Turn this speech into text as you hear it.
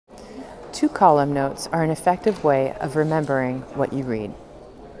Two-column notes are an effective way of remembering what you read.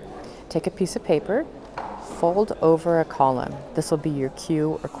 Take a piece of paper, fold over a column. This will be your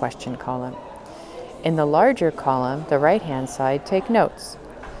cue or question column. In the larger column, the right-hand side, take notes.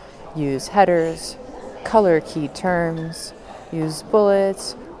 Use headers, color key terms, use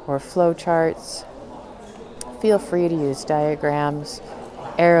bullets or flowcharts. Feel free to use diagrams,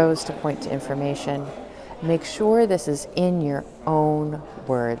 arrows to point to information. Make sure this is in your own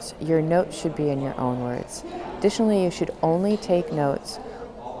words. Your notes should be in your own words. Additionally, you should only take notes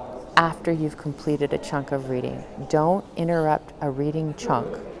after you've completed a chunk of reading. Don't interrupt a reading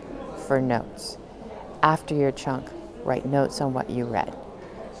chunk for notes. After your chunk, write notes on what you read.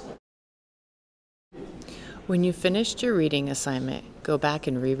 When you've finished your reading assignment, go back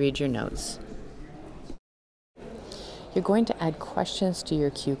and reread your notes. You're going to add questions to your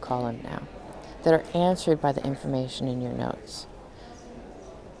cue column now that are answered by the information in your notes.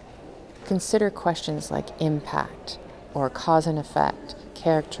 Consider questions like impact or cause and effect,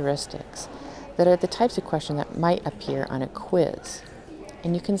 characteristics, that are the types of questions that might appear on a quiz.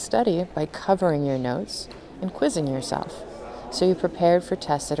 And you can study by covering your notes and quizzing yourself, so you're prepared for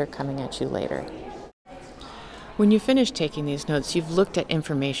tests that are coming at you later. When you finish taking these notes, you've looked at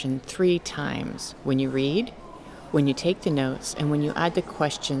information 3 times: when you read, when you take the notes, and when you add the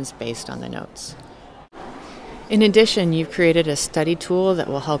questions based on the notes. In addition, you've created a study tool that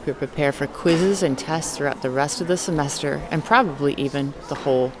will help you prepare for quizzes and tests throughout the rest of the semester and probably even the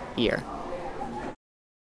whole year.